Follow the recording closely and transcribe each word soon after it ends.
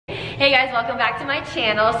Hey guys, welcome back to my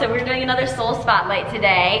channel. So we're doing another Soul Spotlight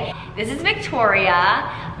today. This is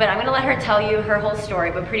Victoria, but I'm gonna let her tell you her whole story.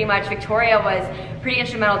 But pretty much Victoria was pretty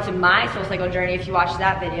instrumental to my Soulcycle journey. If you watched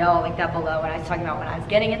that video, I'll link that below, when I was talking about when I was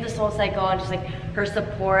getting into Soulcycle, and just like her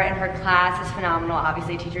support and her class is phenomenal.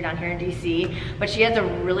 Obviously a teacher down here in DC, but she has a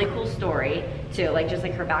really cool story too, like just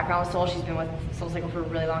like her background with Soul. She's been with Soulcycle for a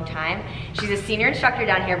really long time. She's a senior instructor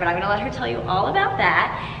down here, but I'm gonna let her tell you all about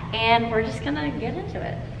that, and we're just gonna get into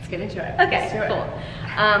it. Let's get into it. Okay, cool.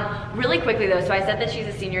 Really quickly though, so I said that she's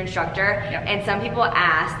a senior instructor, yep. And some people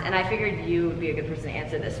asked, and I figured you would be a good person to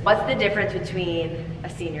answer this. What's the difference between a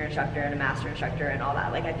senior instructor and a master instructor and all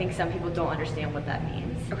that? Like, I think some people don't understand what that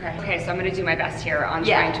means. Okay, so I'm gonna do my best here on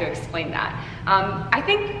trying to explain that. I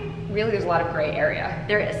think really there's a lot of gray area.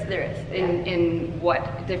 There is. In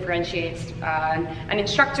what differentiates an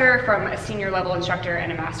instructor from a senior level instructor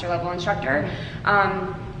and a master level instructor.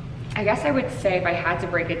 I guess I would say, if I had to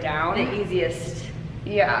break it down, the easiest.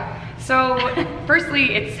 Yeah. So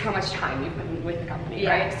firstly, it's how much time you put in with the company,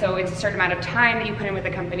 right? So it's a certain amount of time that you put in with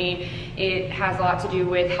the company. It has a lot to do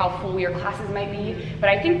with how full your classes might be. But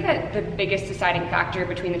I think that the biggest deciding factor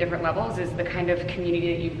between the different levels is the kind of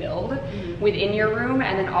community that you build within your room,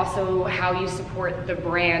 and then also how you support the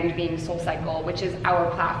brand being Soulcycle, which is our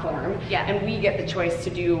platform. Yeah. And we get the choice to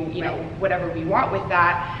do, you know, whatever we want with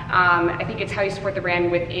that. I think it's how you support the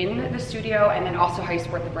brand within the studio, and then also how you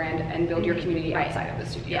support the brand and build your community outside of the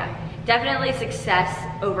studio. Yeah. Definitely success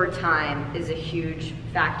over time is a huge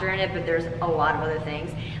factor in it, but there's a lot of other things.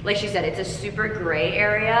 Like she said, it's a super gray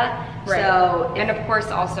area. Right. So, and of course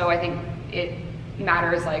also I think it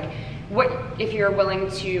matters, like, what if you're willing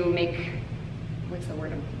to make, what's the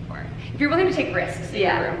word I'm looking for? If you're willing to take risks in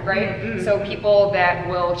your room, right? So people that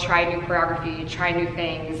will try new choreography, try new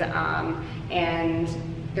things, and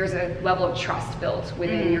there's a level of trust built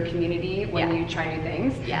within your community when you try new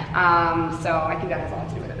things. So I think that has a lot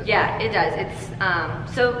to do with it as well. It does.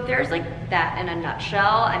 It's so there's like that in a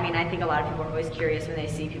nutshell. I mean, I think a lot of people are always curious when they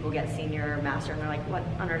see people get senior or master, and they're like, what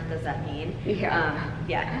on earth does that mean?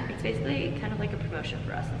 It's basically kind of like a promotion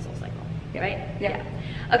for us in Soulcycle, right? Yeah.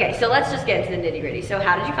 Okay, so let's just get into the nitty gritty. So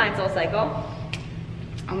how did you find Soulcycle?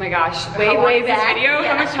 Oh my gosh, way back. Video?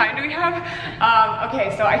 How much time do we have?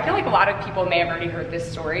 Okay, so I feel like a lot of people may have already heard this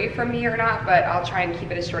story from me or not, but I'll try and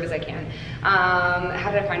keep it as short as I can. How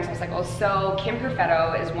did I find Soulcycle? So Kim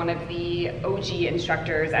Perfetto is one of the OG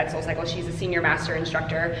instructors at Soulcycle. She's a senior master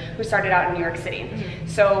instructor who started out in New York City.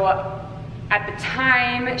 So at the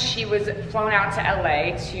time, she was flown out to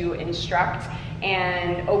LA to instruct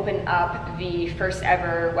and open up the first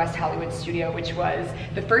ever West Hollywood studio, which was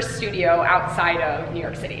the first studio outside of New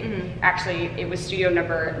York City. Actually, it was studio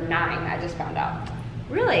number 9, I just found out.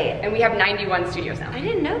 Really? And we have 91 studios now. I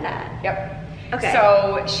didn't know that. Yep. Okay.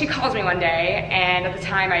 So she calls me one day, and at the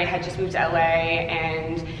time I had just moved to LA,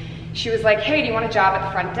 and she was like, hey, do you want a job at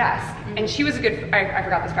the front desk? And she was a good, I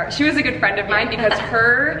forgot this part, she was a good friend of mine because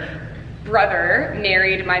her brother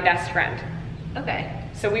married my best friend. Okay.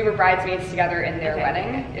 So we were bridesmaids together in their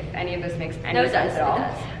wedding, if any of this makes any sense at all. It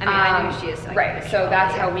does. I mean, I knew she is. Like, right, so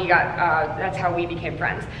that's how we got, that's how we became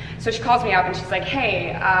friends. So she calls me up and she's like,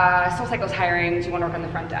 hey, Soulcycle's hiring, do you want to work on the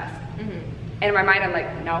front desk? And in my mind, I'm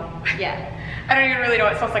like, no. Yeah. I don't even really know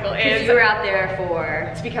what Soulcycle is. You were out there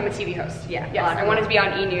for? To become a TV host. Yeah. Yes, I wanted to be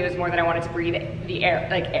on E! News more than I wanted to breathe the air,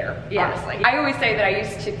 honestly. I always say that I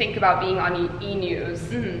used to think about being on E! News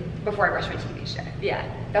before I brushed my teeth each day.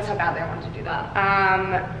 Yeah. That's how badly I wanted to do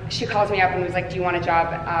that. She calls me up and was like, do you want a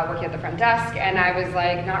job working at the front desk? And I was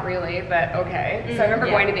like, not really, but okay. So I remember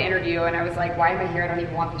going to the interview and I was like, why am I here? I don't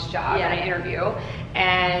even want this job. And I interview.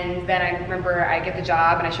 And then I remember I get the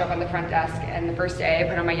job and I show up on the front desk, and the first day I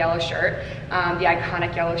put on my yellow shirt, the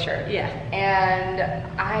iconic yellow shirt. And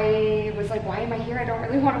I was like, why am I here? I don't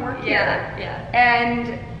really want to work here.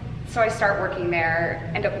 And so I start working there,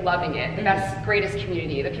 end up loving it. The best, greatest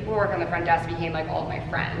community. The people who work on the front desk became like all of my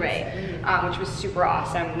friends. Which was super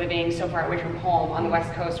awesome, living so far away from home on the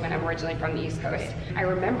West Coast when I'm originally from the East Coast. I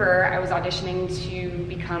remember I was auditioning to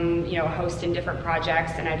become, a host in different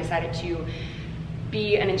projects, and I decided to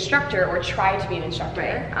be an instructor, or try to be an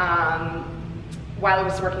instructor, while I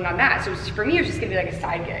was working on that. So for me, it was just gonna be like a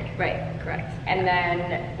side gig. Correct. And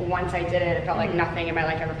then once I did it, it felt like nothing in my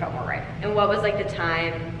life ever felt more right. And what was like the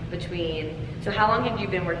time between, so how long had you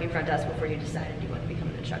been working front desk before you decided you wanted to become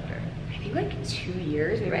an instructor? I think like 2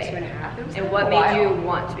 years, maybe 2.5. It was and what made you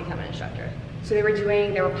want to become an instructor? So they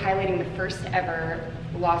were piloting the first ever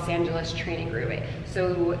Los Angeles training group.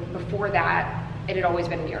 So before that, it had always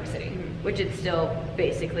been in New York City. Which it still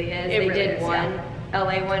basically is. They really did one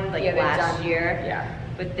LA one like last year.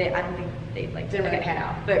 But I don't think they like didn't really pan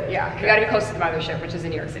out. But yeah, you gotta be close to the mothership, which is in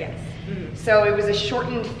New York City. So it was a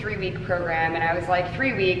shortened 3-week program, and I was like,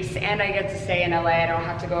 3 weeks, and I get to stay in LA. I don't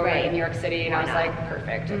have to go right in New York City, and I was like,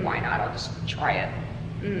 perfect. Why not? I'll just try it.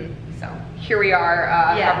 So here we are,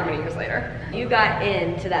 however many years later. You got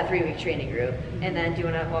into that 3-week training group, and then do you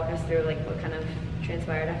want to walk us through like what kind of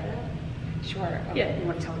transpired after that? Sure. Yeah. You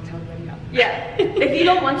want to tell everybody now? Yeah. If you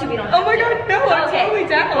don't want to, we don't have Oh my God, no, I'm totally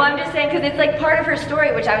down. Well, I'm just saying, because it's like part of her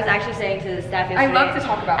story, which I was actually saying to the staff yesterday. I love to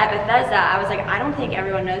talk about at Bethesda. I was like, I don't think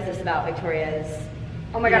everyone knows this about Victoria's.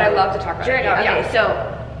 Oh my God, I love to talk about journey. it. Okay,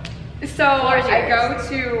 so I go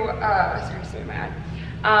to, sorry, sorry, my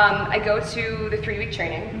eye. I go to the 3-week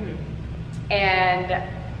training, and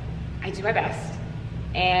I do my best,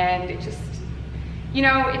 and it just, you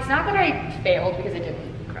know, it's not that I failed, because I didn't.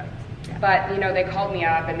 But, you know, they called me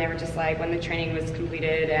up and they were just like, when the training was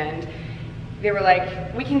completed, and they were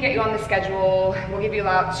like, we can get you on the schedule. We'll give you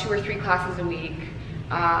about 2 or 3 classes a week.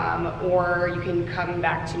 Or you can come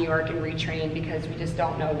back to New York and retrain, because we just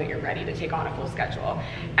don't know that you're ready to take on a full schedule.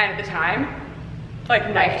 And at the time, like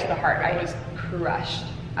knife to the heart, I was crushed.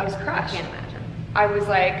 I was crushed. I can't imagine. I was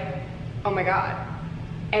like, oh my God.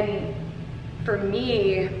 And for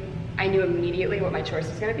me, I knew immediately what my choice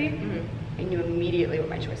was gonna be. I knew immediately what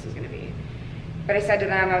my choice was going to be. But I said to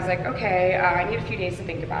them, I was like, okay, I need a few days to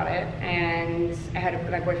think about it. And I had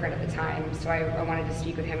my boyfriend at the time, so I wanted to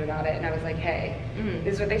speak with him about it. And I was like, hey,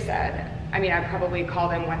 this is what they said. I mean, I probably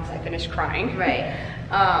called him once I finished crying. Right.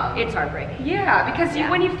 It's heartbreaking. Yeah, because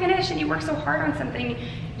when you finish and you work so hard on something,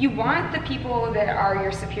 you want the people that are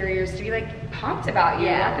your superiors to be like pumped about you.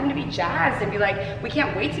 You want them to be jazzed and be like, we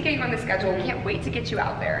can't wait to get you on the schedule. We can't wait to get you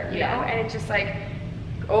out there, you know? And it's just like,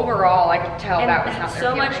 overall, I could tell that was not their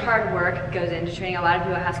so much feeling. hard work goes into training. A lot of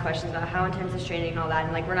people ask questions about how intense is training and all that,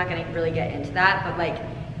 and like we're not going to really get into that, but like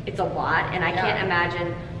it's a lot, and I can't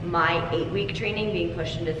imagine my 8-week training being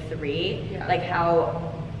pushed into 3. Like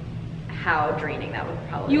how draining that would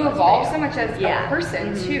probably you evolve so much as a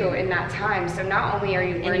person too in that time. So not only are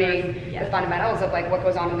you learning the fundamentals of like what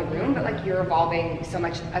goes on in the room, but like you're evolving so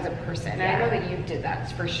much as a person. And I know that you did that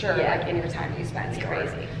for sure, like in your time that you spent. It's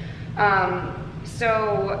crazy.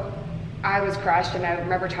 So I was crushed, and I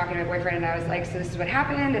remember talking to my boyfriend, and I was like, so this is what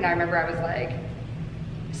happened. And I remember I was like,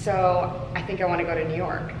 so I think I want to go to New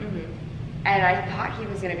York. And I thought he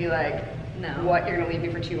was going to be like, no. What, you're going to leave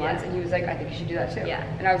me for 2 months? And he was like, I think you should do that too.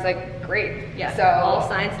 And I was like, great. So all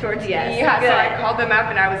signs towards yes. So I called them up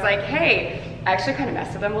and I was like, hey, I actually kind of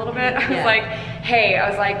messed with them a little bit. I was like, hey,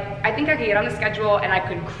 I think I could get on the schedule and I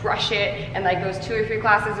could crush it, and like those 2 or 3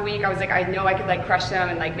 classes a week, I was like, I know I could like crush them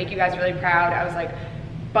and like make you guys really proud. I was like,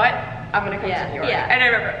 but I'm gonna come to New York. And I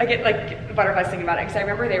remember, I get like butterflies thinking about it, because I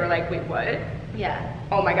remember they were like, wait, what?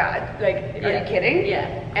 Oh my God, like, are you kidding?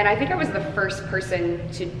 And I think I was the first person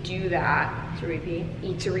to do that. To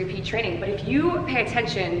repeat training. But if you pay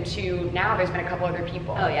attention to, now there's been a couple other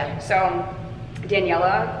people. So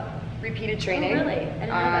Daniela repeated training. Oh, really? I didn't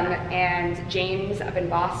know that. And James up in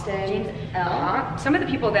Boston. Some of the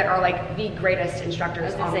people that are like the greatest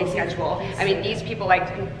instructors on the schedule. I mean, these people like,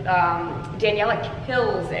 Daniela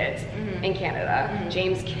kills it in Canada.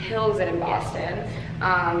 James kills it in Boston.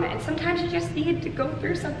 And sometimes you just need to go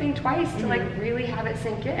through something twice to like really have it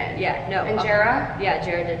sink in. And Jara?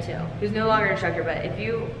 Jara did too. Who's no longer an instructor, but if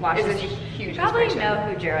you watch this, you probably know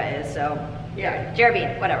who Jara is, so. Jara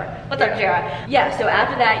Bean, whatever. What's up, Jara? So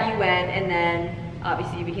after that you went, and then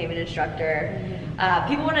obviously you became an instructor.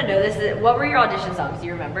 People want to know this. What were your audition songs? Do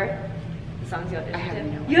you remember? The songs you auditioned to? I have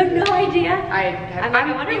no idea. You have no idea?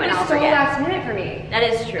 I'm wondering when I'll forget. It was so last minute for me. That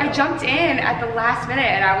is true. I jumped in at the last minute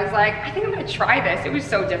and I was like, I think I'm gonna try this. It was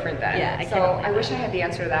so different then. So I wish I had the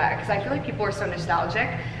answer to that, because I feel like people are so nostalgic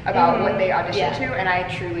about what they auditioned to, and I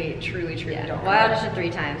truly don't. Well, I auditioned 3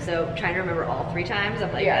 times, so trying to remember all 3 times,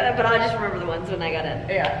 I'm like, but I'll just remember the ones when I got in.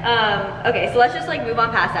 Okay, so let's just like move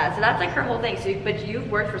on past that. So that's like her whole thing. So, but you've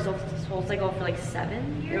worked for Soulcycle for like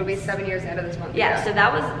 7 years? It'll be 7 years out of this month. So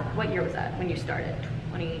that was, what year was that when you started?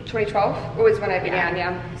 2012 was when I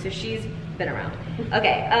began, So she's been around.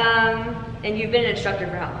 Okay, and you've been an instructor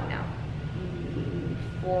for how long now?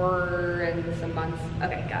 4 and some months.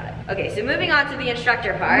 Okay, got it. Okay, so moving on to the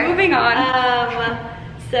instructor part. Moving on.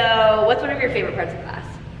 So what's one of your favorite parts of class?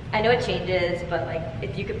 I know it changes, but like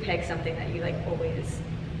if you could pick something that you like always,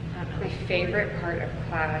 I don't know. My favorite part of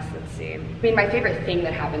class, let's see. I mean, my favorite thing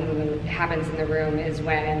that happens in the room is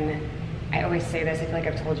when, I always say this, I feel like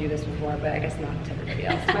I've told you this before, but I guess not to everybody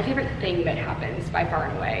else. My favorite thing that happens by far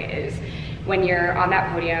and away is when you're on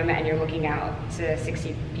that podium and you're looking out to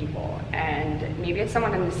 60 people, and maybe it's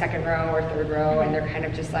someone in the second row or third row, and they're kind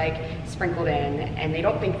of just like sprinkled in, and they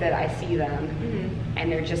don't think that I see them,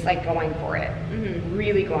 and they're just like going for it,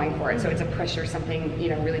 really going for it. So it's a push or something, you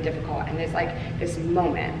know, really difficult, and there's like this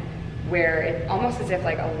moment where it almost as if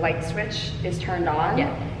like a light switch is turned on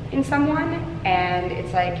in someone, and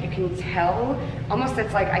it's like you can tell, almost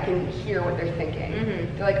it's like I can hear what they're thinking.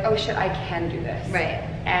 They're like, oh shit, I can do this. Right.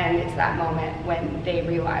 And it's that moment when they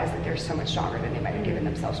realize that they're so much stronger than they might have given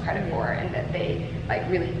themselves credit for, and that they like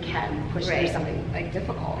really can push through something like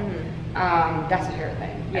difficult. That's a favorite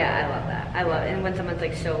thing. Yeah, I love that. I love it. And when someone's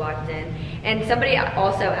like so locked in. And somebody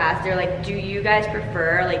also asked, they're like, do you guys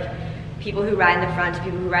prefer like people who ride in the front to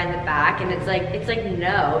people who ride in the back? And it's like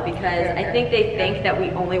no, because I think they think that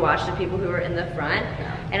we only watch the people who are in the front.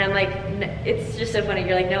 And I'm like, it's just so funny.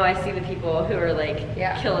 You're like, no, I see the people who are like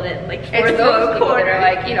killing it, like fourth row corner. That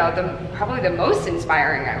are like, you know, probably the most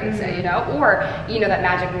inspiring, I would say, you know, or you know, that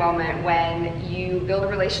magic moment when you build a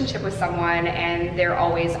relationship with someone and they're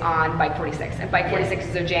always on bike 46, and bike 46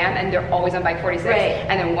 is their jam, and they're always on bike 46.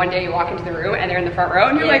 And then one day you walk into the room and they're in the front row,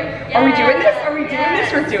 and you're like, are we doing this? Are we doing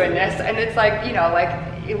this? We're doing this. And it's like, you know, like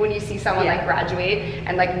when you see someone like graduate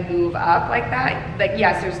and like move up like that, like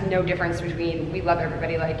yes, there's no difference between, we love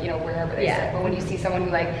everybody like, you know, wherever they sit, but when you see someone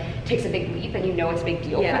who like takes a big leap and you know it's a big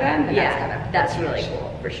deal for them, then that's really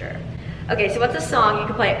cool for sure. Okay, so what's a song you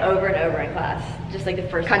can play over and over in class? Just like the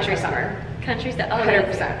first Country Summer. Country Summer.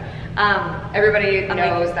 100%. Everybody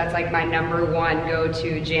knows like, that's like my #1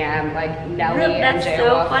 go-to jam, like Nelly really, and That's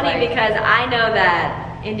so funny because I know that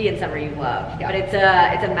Indian Summer you love, but it's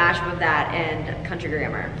a mashup of that and Country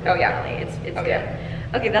Grammar. Oh yeah, Nelly. It's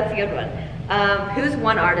good. Okay, that's a good one. Who's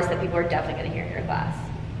one artist that people are definitely going to hear in your class?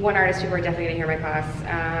 One artist people are definitely going to hear in my class.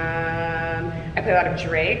 I play a lot of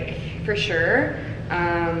Drake for sure.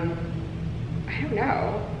 I don't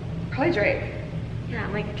know, probably Drake. Yeah,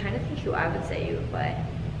 I'm like trying to think who I would say you would play.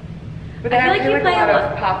 But then I feel like a lot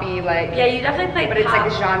of poppy, like you definitely play. But it's like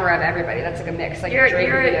a genre of everybody. That's like a mix. Like Drake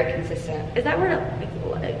would be a consistent. Is that word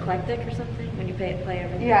eclectic or something when you play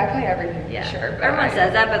everything? Yeah, I play everything. Yeah, sure. Everyone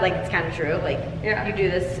says that, but like it's kind of true. Like you do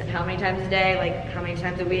this how many times a day? Like how many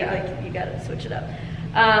times a week? Like you gotta switch it up.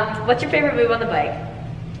 What's your favorite move on the bike?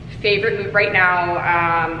 Favorite move right now?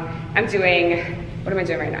 I'm doing. What am I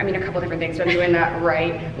doing right now? I mean, a couple different things. So I'm doing that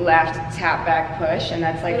right, left, tap, back, push, and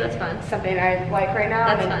that's like that's fun. Something I like right now.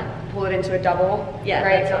 That's fun. Pull it into a double. Yeah,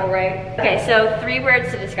 right, double right. Okay, so 3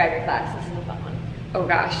 words to describe your class. This is a fun one. Oh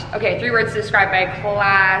gosh. Okay, 3 words to describe my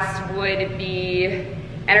class would be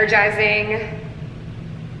energizing,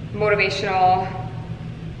 motivational.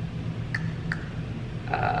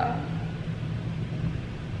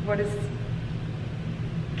 What is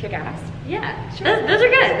kick-ass? Yeah, sure. Those are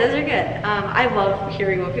good. Those are good. I love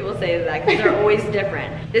hearing what people say to that because they're always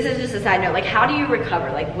different. This is just a side note. Like, how do you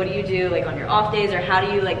recover? Like, what do you do like on your off days, or how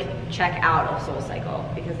do you like check out of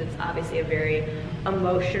Soulcycle? Because it's obviously a very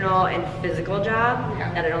emotional and physical job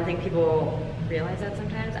that I don't think people realize that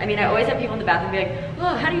sometimes. I mean, I always have people in the bathroom be like,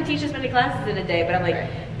 "Oh, how do you teach this many classes in a day?" But I'm like,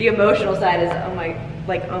 the emotional side is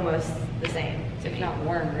like almost the same. If not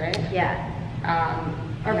more, right? Yeah.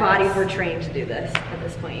 Our bodies were trained to do this at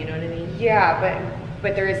this point, you know what I mean? Yeah,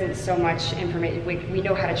 but there isn't so much information. We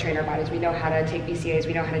know how to train our bodies. We know how to take BCAs.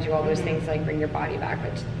 We know how to do all those things, like bring your body back.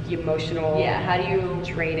 But the emotional how do you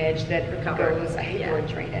drainage that recover? Goes, I hate the word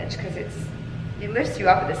drainage because it lifts you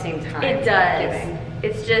up at the same time. It does.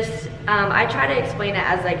 It's just, I try to explain it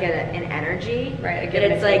as like an energy. Right. That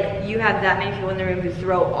it's like you have that many people in the room who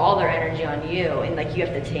throw all their energy on you, and like you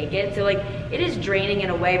have to take it. So like it is draining in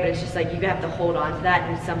a way, but it's just like you have to hold on to that,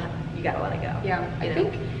 and somehow you gotta let it go. Yeah. I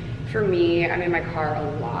think for me, I'm in my car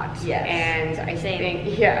a lot. Yes. And I think,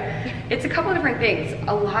 it's a couple of different things.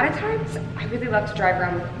 A lot of times, I really love to drive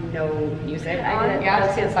around with no music on.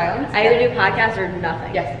 Yeah, see the silence. I either do podcasts or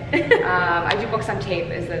nothing. Yes. I do books on tape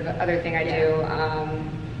is the other thing I do.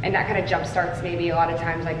 And that kind of jump starts maybe a lot of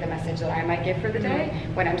times like the message that I might give for the day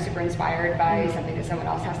when I'm super inspired by something that someone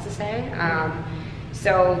else has to say.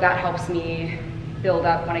 So that helps me build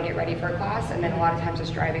up when I get ready for a class, and then a lot of times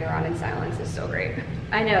just driving around in silence is so great.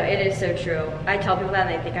 I know, it is so true. I tell people that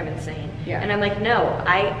and they think I'm insane. Yeah. And I'm like, no,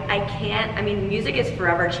 I can't. I mean, music is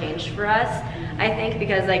forever changed for us, I think,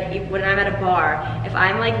 because like when I'm at a bar, if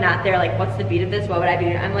I'm like not there, like what's the beat of this, what would I be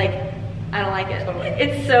doing? I'm like, I don't like it. Totally.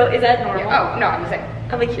 It's so, is that normal? Yeah. Oh, no, I'm saying.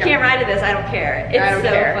 I'm like, you can't ride to this, I don't care. It's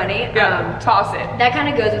so funny. Yeah, toss it. That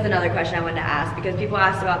kind of goes with another question I wanted to ask, because people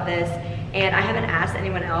asked about this, and I haven't asked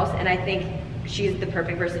anyone else, and I think she's the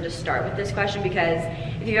perfect person to start with this question, because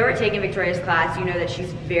if you've ever taken Victoria's class, you know that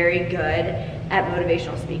she's very good at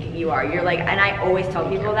motivational speaking. You're like, and I always tell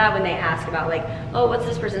people that when they ask about like, oh, what's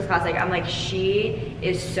this person's class like? I'm like, she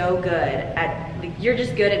is so good at, like, you're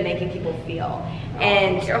just good at making people feel.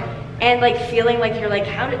 And like feeling like you're like,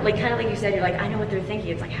 how did, like kind of like you said, you're like, I know what they're thinking.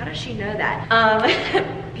 It's like, how does she know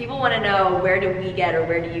that? People want to know, where do we get, or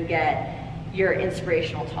where do you get your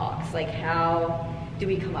inspirational talks? Like, how do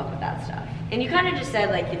we come up with that stuff? And you kind of just said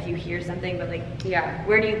like, if you hear something, but like, yeah,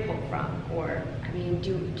 where do you pull from? Or I mean,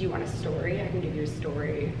 do you want a story? I can give you a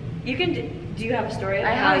story. You can do you have a story?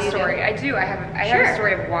 I have a story. I do. I have a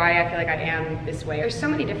story of why I feel like I am this way. There's so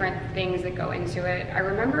many different things that go into it. I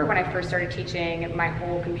remember when I first started teaching, my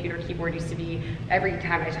whole computer keyboard used to be, every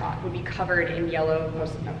time I taught, would be covered in yellow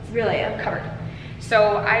Post-it notes. Really? Covered.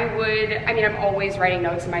 So I'm always writing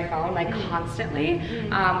notes in my phone, like constantly,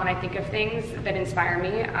 when I think of things that inspire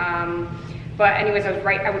me. But anyways, I would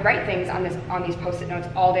write things on these Post-it notes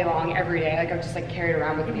all day long, every day. Like I would just like carry it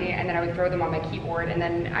around with me, and then I would throw them on my keyboard, and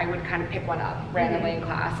then I would kind of pick one up randomly in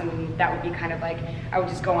class, and that would be kind of like, I would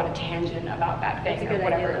just go on a tangent about that thing or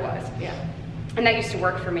whatever it was. Yeah. And that used to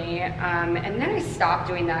work for me. And then I stopped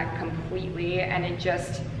doing that completely, and it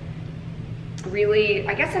just really,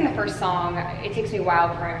 I guess in the first song, it takes me a while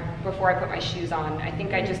before I put my shoes on. I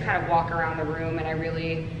think I just kind of walk around the room, and I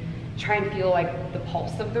really try and feel like the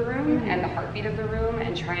pulse of the room and the heartbeat of the room,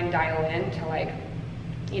 and try and dial in to like,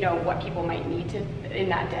 you know, what people might need to in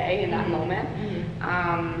that day, in that moment.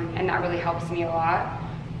 And that really helps me a lot.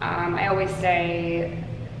 I always say,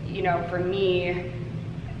 you know, for me,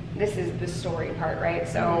 this is the story part, right?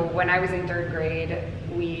 So when I was in 3rd grade,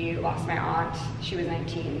 we lost my aunt. She was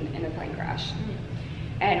 19 in a plane crash.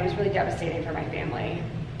 And it was really devastating for my family.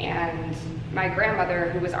 And my grandmother,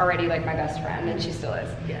 who was already like my best friend, and she still is.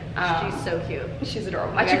 Yeah, she's so cute. She's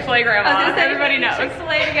adorable. My Chick-fil-A grandma. Everybody knows.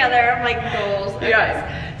 Chick-fil-A together, I'm like goals. Okay.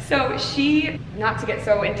 Yes. So she, not to get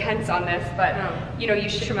so intense on this, but you know, you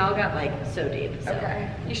should. Shamel got like so deep. So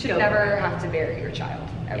okay. You should never have to bury your child.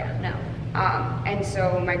 Ever. Yeah. No. And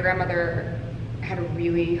so my grandmother had a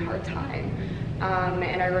really hard time.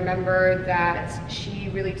 And I remember that she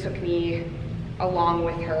really took me along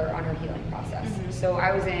with her on her healing process. So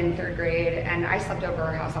I was in 3rd grade, and I slept over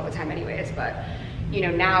her house all the time anyways, but you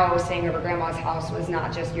know, now staying over grandma's house was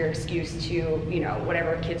not just your excuse to, you know,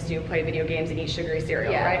 whatever kids do, play video games and eat sugary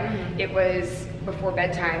cereal, right? It was before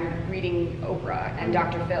bedtime reading Oprah and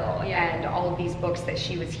Dr. Phil and all of these books that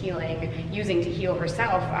she was using to heal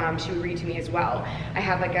herself. She would read to me as well. I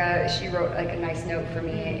have like she wrote like a nice note for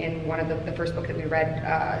me in one of the first book that we read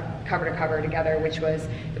cover to cover together, which was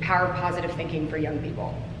The Power of Positive Thinking for Young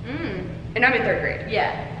People. And I'm in 3rd grade.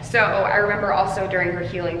 Yeah. So I remember also during her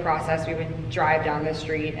healing process, we would drive down the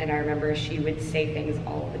street, and I remember she would say things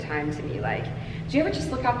all the time to me like, do you ever just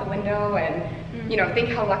look out the window and, you know, think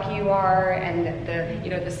how lucky you are, and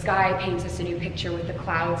the sky paints us a new picture with the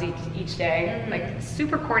clouds each day. Like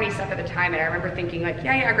super corny stuff at the time, and I remember thinking like,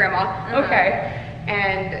 yeah, grandma, okay.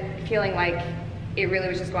 And feeling like it really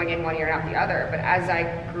was just going in one ear and out the other. But as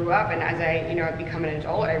I grew up and as I, you know, I've become an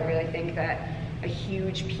adult, I really think that a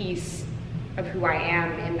huge piece of who I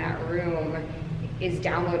am in that room is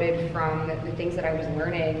downloaded from the things that I was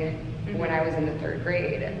learning when I was in the 3rd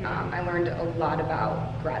grade. I learned a lot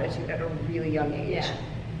about gratitude at a really young age.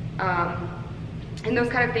 And those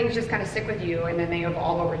kind of things just kind of stick with you, and then they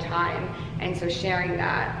evolve over time. And so sharing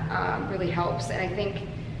that really helps. And I think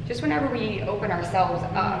just whenever we open ourselves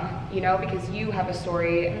up, you know, because you have a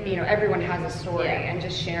story, you know, everyone has a story, and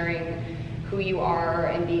just sharing who you are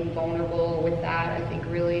and being vulnerable with that, I think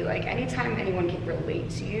really, like, anytime anyone can relate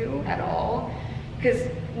to you at all, because,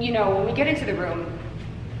 you know, when we get into the room,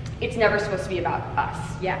 it's never supposed to be about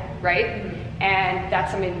us, right? And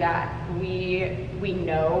that's something that we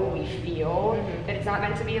know, we feel that it's not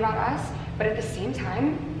meant to be about us, but at the same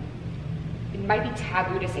time, it might be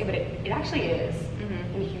taboo to say, but it actually is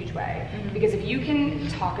in a huge way. Because if you can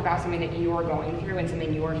talk about something that you're going through and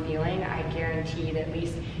something you're feeling, I guarantee that at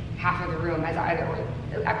least half of the room has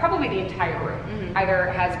probably the entire room,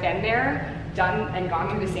 either has been there, done and gone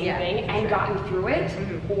through the same thing and gotten through it,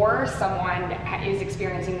 or someone is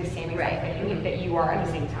experiencing the same exact thing that you are at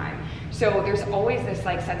the same time. So there's always this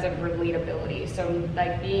like sense of relatability. So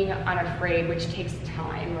like being unafraid, which takes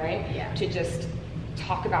time, right? To just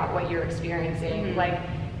talk about what you're experiencing. Like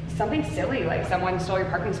something silly, like someone stole your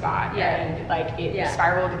parking spot and like it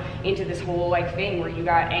spiraled into this whole like thing where you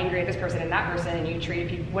got angry at this person and that person and you treated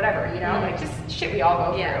people, whatever, you know, like just shit we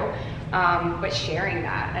all go through. But sharing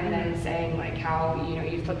that and then saying like how, you know,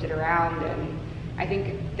 you flipped it around. And I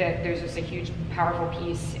think that there's just a huge powerful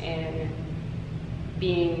piece in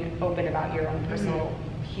being open about your own personal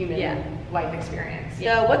human life experience.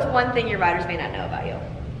 So what's one thing your riders may not know about you?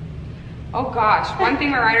 Oh gosh, one thing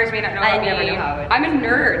my riders may not know about me. I never know how it is. I'm a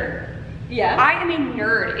nerd. Yeah? I am a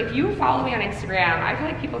nerd. If you follow me on Instagram, I feel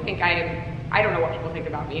like people think I don't know what people think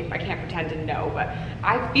about me. I can't pretend to know, but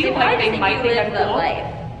I feel like they might think I'm cool.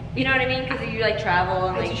 Life. You know what I mean? Because you like travel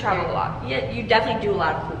and I travel a lot. Yeah, you definitely do a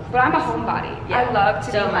lot of cool things. But I'm a homebody. Yeah. I love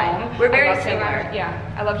to be home. We're very similar.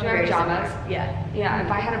 I love to wear pajamas. Yeah.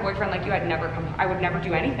 If I had a boyfriend like you, I'd never come. I would never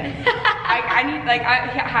do anything. I need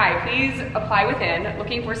hi, please apply within.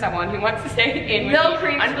 Looking for someone who wants to stay in with me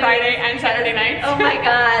on Friday and Saturday nights. Oh my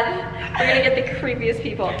God, we're gonna get the creepiest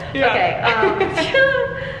people. Yeah.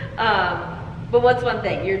 Okay. But what's one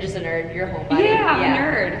thing? You're just a nerd. You're a homebody. Yeah, I'm a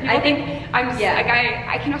nerd. People I think I'm.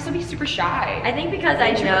 I can also be super shy. I think because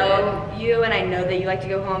I know you and I know that you like to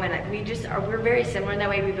go home, and we're very similar in that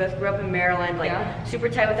way. We both grew up in Maryland, like super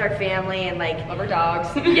tight with our family, and like love our dogs.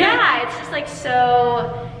 Yeah, it's just like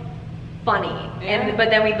so funny. And but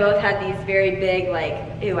then we both had these very big like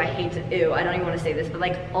I don't even want to say this, but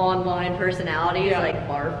like online personalities, like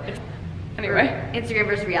barf. Anyway, Instagram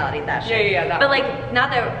versus reality, that shit. Yeah, but like, not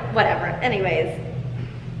that, whatever. Anyways,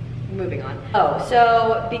 moving on. Oh,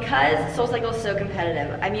 so because Soulcycle is so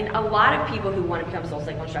competitive, I mean, a lot of people who want to become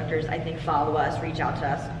Soulcycle instructors, I think, follow us, reach out to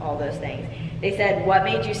us, all those things. They said, what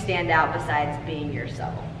made you stand out besides being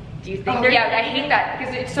yourself? Do you think I hate that,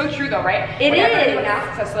 because it's so true though, right? Everyone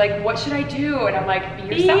asks us, like, what should I do? And I'm like,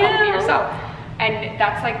 be yourself, be yourself. And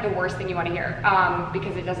that's like the worst thing you want to hear,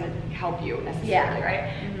 because it doesn't help you necessarily, right?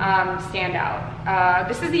 Stand out.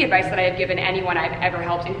 This is the advice that I have given anyone I've ever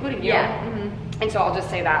helped, including you. And so I'll just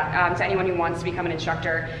say that to anyone who wants to become an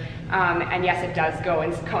instructor. And yes, it does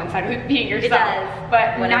coincide with being yourself. It does.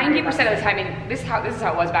 But 90% of the time, and this is how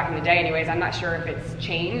it was back in the day anyways, I'm not sure if it's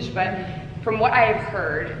changed, but from what I have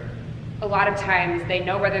heard, a lot of times they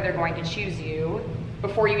know whether they're going to choose you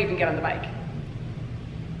before you even get on the bike.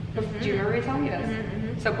 Do you remember me telling you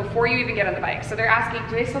this? So before you even get on the bike. So they're asking,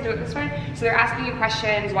 do they still do it this way? So they're asking you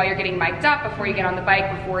questions while you're getting mic'd up, before you get on the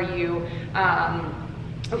bike, before you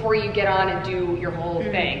get on and do your whole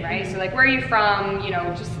thing, right? So like, where are you from? You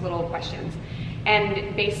know, just little questions.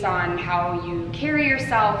 And based on how you carry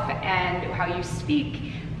yourself and how you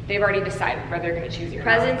speak, they've already decided whether they're going to choose you or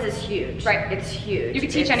not. Presence is huge. Right. It's huge. You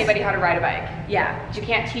can teach anybody how to ride a bike. Yeah. But you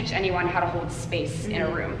can't teach anyone how to hold space in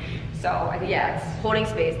a room. So I think that's holding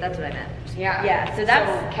space. That's what I meant. Yeah. Yeah. So that's.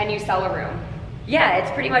 So can you sell a room? Yeah. It's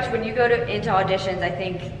pretty much when you go into auditions, I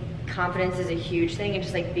think confidence is a huge thing, and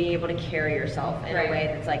just like being able to carry yourself in a way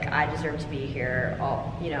that's like, I deserve to be here.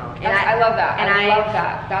 And I love that. And I love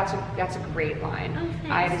that. That's a great line.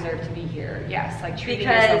 Oh, I deserve to be here. Yes, like treating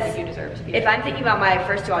yourself like you deserve to be here. If I'm thinking about my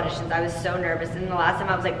first 2 auditions, I was so nervous, and the last time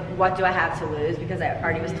I was like, what do I have to lose? Because I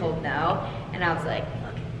already was told no, and I was like,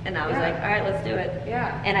 okay. And I was like, all right, let's do it.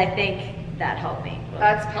 Yeah. And I think that helped me.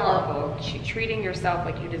 That's powerful. Treating yourself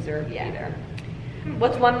like you deserve to be there.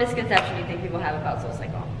 What's one misconception you think people have about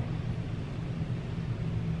Soulcycle?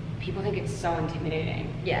 People think it's so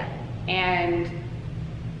intimidating. Yeah. And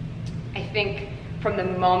I think from the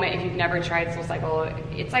moment, if you've never tried Soulcycle,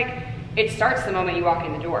 it's like, it starts the moment you walk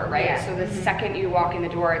in the door, right? Yeah. So the second you walk in the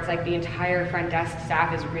door, it's like the entire front desk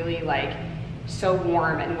staff is really like so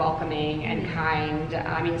warm and welcoming and kind.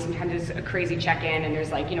 I mean, sometimes it's a crazy check-in and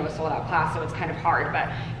there's like, you know, a sold out class, so it's kind of hard,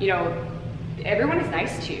 but you know, everyone is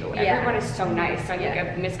nice to you. Everyone is so nice. So I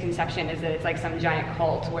think a misconception is that it's like some giant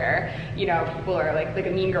cult where, you know, people are like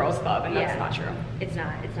a Mean Girls club, and that's not true. It's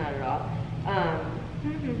not at all.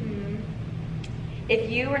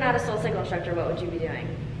 If you were not a Soulcycle instructor, what would you be doing?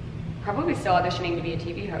 Probably still auditioning to be a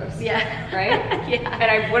TV host. Yeah. Right? Yeah. And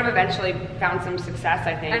I would have eventually found some success,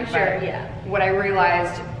 I think. I'm sure, what I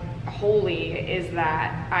realized wholly is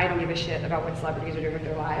that I don't give a shit about what celebrities are doing with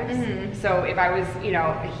their lives. So if I was, you know,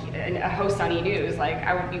 a host on E! News, like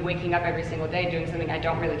I would be waking up every single day doing something I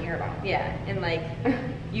don't really care about. Yeah, and like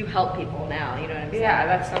you help people now, you know what I'm saying? Yeah,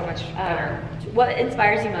 that's so much better. What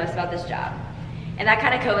inspires you most about this job? And that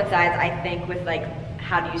kind of coincides, I think, with like,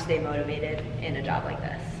 how do you stay motivated in a job like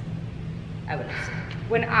this? I would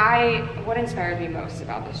assume. What inspires me most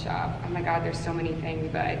about this job? Oh my God, there's so many things,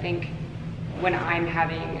 but I think when I'm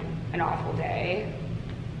having an awful day,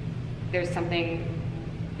 there's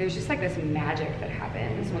just like this magic that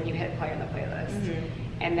happens when you hit play on the playlist.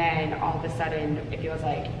 And then all of a sudden it feels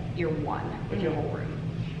like you're one with your whole room.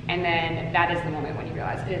 And then that is the moment when you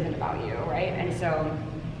realize it isn't about you, right? And so,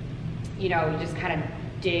 you know, you just kind of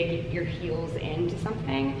dig your heels into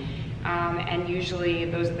something. And usually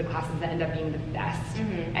those are the classes that end up being the best.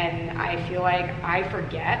 And I feel like I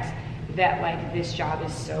forget that like this job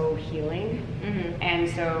is so healing. And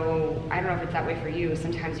so I don't know if it's that way for you.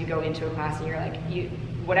 Sometimes you go into a class and you're like,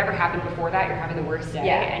 whatever happened before that, you're having the worst day,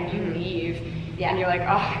 and you leave and you're like, oh,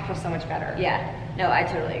 I feel so much better. No, I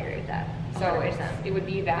totally agree with that. 100%. So it would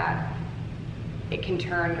be that it can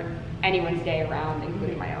turn anyone's day around,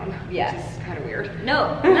 including my own, which is kind of weird.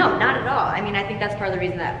 No, not at all. I mean, I think that's part of the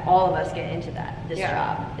reason that all of us get into this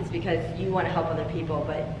job, is because you want to help other people,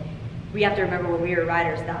 but we have to remember when we were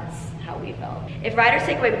riders, that's how we felt. If riders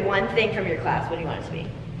take away one thing from your class, what do you want it to be?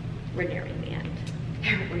 We're nearing the end.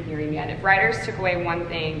 We're nearing the end. If riders took away one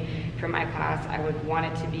thing from my class, I would want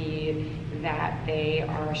it to be that they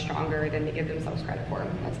are stronger than they give themselves credit for.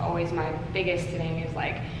 That's always my biggest thing, is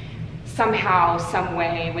like, somehow, some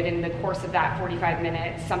way, within the course of that 45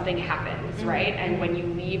 minutes, something happens, right? And when you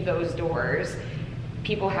leave those doors,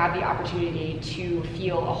 people have the opportunity to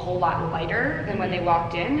feel a whole lot lighter than when they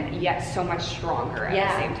walked in, yet so much stronger at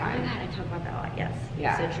the same time. Oh my God, I talk about that a lot, yes.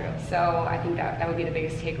 Yeah. So true. So I think that would be the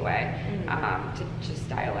biggest takeaway, to just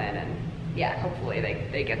dial in, and hopefully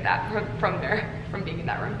they get that from being in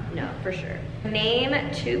that room. No, for sure.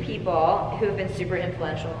 Name 2 people who have been super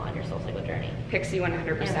influential on your Soulcycle journey. Pixie, 100%.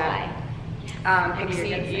 And why?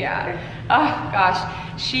 Pixie, oh gosh,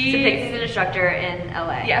 So Pixie's an instructor in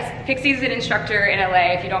LA. Yes, Pixie's an instructor in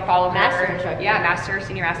LA. If you don't follow her,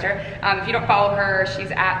 senior master. If you don't follow her,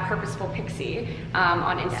 she's at Purposeful Pixie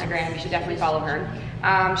on Instagram. You should definitely follow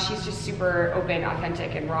her. She's just super open,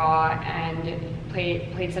 authentic, and raw, and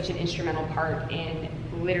played such an instrumental part in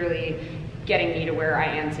literally getting me to where I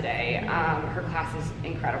am today. Her class is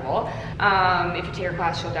incredible. If you take her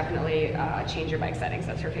class, she'll definitely change your bike settings.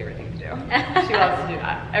 That's her favorite thing to do. She loves to do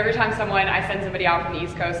that. Every time I send somebody out from the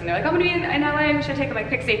East Coast and they're like, I'm gonna be in LA, we should take a bike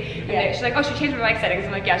Pixie. And she's like, oh, she changed my bike settings.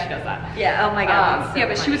 I'm like, yeah, she does that. Yeah, oh my God.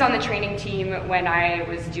 But she was on the training team when I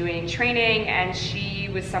was doing training, and she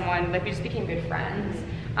was someone, like, we just became good friends.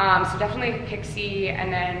 So definitely Pixie,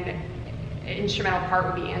 and then instrumental part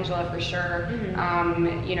would be Angela for sure.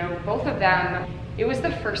 You know, both of them, it was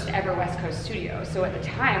the first ever West Coast studio. So at the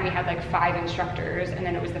time we had like 5 instructors, and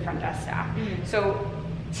then it was the front desk staff. So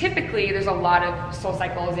typically there's a lot of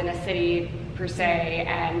Soulcycles in a city per se,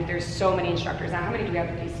 and there's so many instructors. Now how many do we have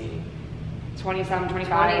in DC? 20-some,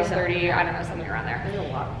 25, 30, I don't know, something around there. There's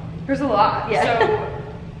a lot. There's a lot. So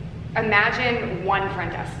imagine 1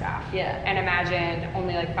 front desk staff, and imagine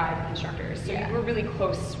only like 5 instructors. So we were really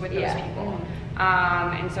close with those people.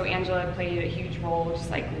 And so Angela played a huge role,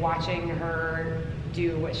 just like watching her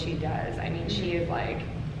do what she does. I mean, she is like,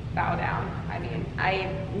 bow down. I mean, I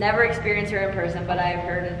never experienced her in person, but I've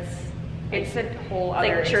heard it's a whole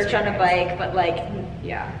other like church on a bike, but like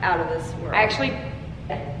out of this world.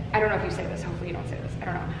 I don't know if you say this, hopefully you don't say this, I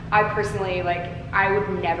don't know. I personally, like, I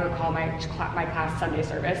would never call my class Sunday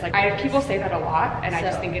service. Like, people say that a lot, and I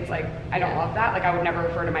just think it's like, I don't love that. Like, I would never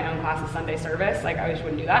refer to my own class as Sunday service. Like, I just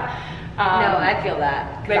wouldn't do that. No, I feel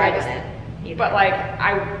that, because I didn't. But like,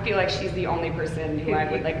 I feel like she's the only person who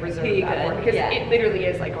I would like reserve that for, because it literally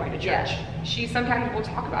is like going to church. She sometimes will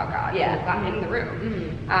talk about God in the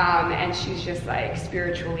room. And she's just like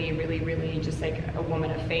spiritually really, really just like a woman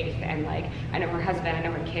of faith. And like, I know her husband, I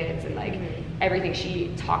know her kids, and like everything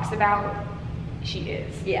she talks about, she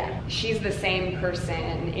is. She's the same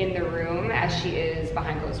person in the room as she is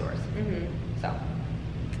behind closed doors. So.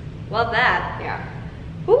 Love that.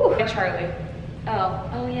 Whew. And Charlie.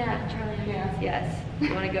 Oh yeah, Charlie. Yes.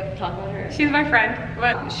 You want to go talk about her? She's my friend,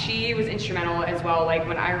 but she was instrumental as well. Like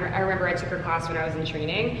when I remember I took her class when I was in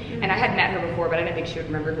training, and I had met her before, but I didn't think she would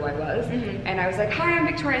remember who I was. And I was like, "Hi, I'm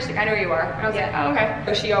Victoria." She's like, "I know who you are." And I was like, "Oh, okay."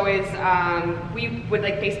 So she always, we would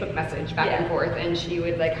like Facebook message back and forth, and she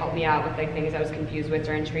would like help me out with like things I was confused with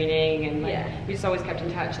during training, and like we just always kept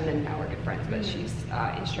in touch. And then now we're good friends. But she's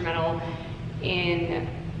instrumental in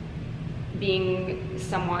being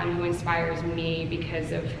someone who inspires me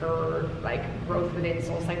because of her like growth within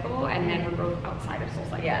Soulcycle, and then her growth outside of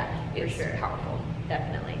Soulcycle. It's powerful.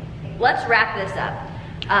 Definitely. Let's wrap this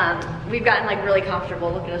up. We've gotten like really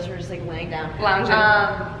comfortable. Look at us, we're just like laying down. Lounging.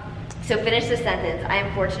 So finish the sentence. I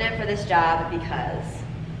am fortunate for this job because.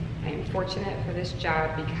 I am fortunate for this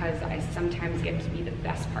job because I sometimes get to be the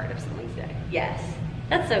best part of someone's day. Yes.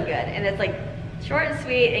 That's so good. And it's like short and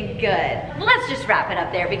sweet and good. Let's just wrap it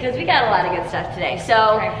up there because we got a lot of good stuff today. So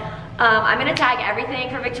I'm gonna tag everything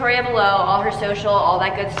for Victoria below, all her social, all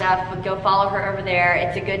that good stuff. Go follow her over there.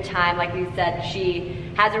 It's a good time. Like we said,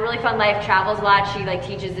 she has a really fun life, travels a lot. She like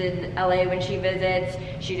teaches in LA when she visits.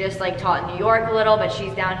 She just like taught in New York a little, but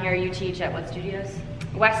she's down here. You teach at what studios?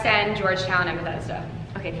 West End, Georgetown, and Bethesda.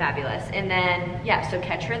 Okay, fabulous. And then, yeah, so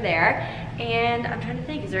catch her there. And I'm trying to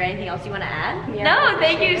think, is there anything else you want to add? Yeah, no,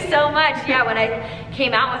 thank you so much. Yeah, when I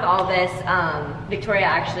came out with all this, Victoria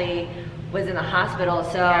actually was in the hospital,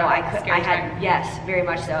 so yeah, yes, very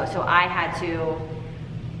much so. So I had to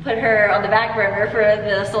put her on the back burner for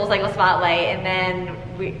the Soulcycle Spotlight, and then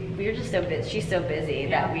we were just so busy. She's so busy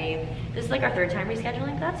that this is like our 3rd time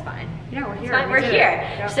rescheduling, but that's fine. Yeah, we're here. We're here.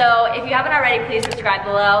 Yeah. So if you haven't already, please subscribe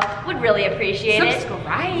below. Would really appreciate it.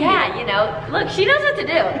 Subscribe. Yeah, you know, look, she knows what to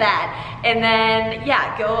do, that. And then,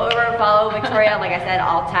 yeah, go over and follow Victoria. Like I said,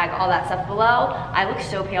 I'll tag all that stuff below. I look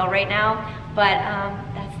so pale right now, but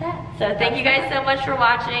that's that. So thank you guys so much for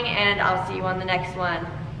watching, and I'll see you on the next one.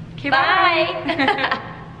 Okay, bye.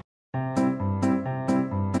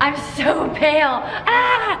 I'm so pale.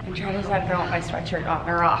 Ah! I'm trying to decide if I want my sweatshirt on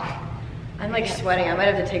or off. I'm like sweating. I might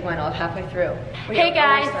have to take mine off halfway through. Wait, hey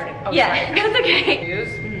guys. Yeah, that's okay.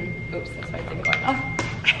 Oops, that's my thing going off.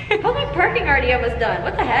 Public parking already almost done.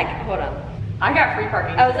 What the heck? Hold on. I got free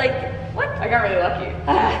parking. I was like, what? I got really lucky.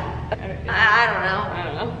 I don't know. I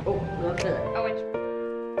don't know. Oh, look at it.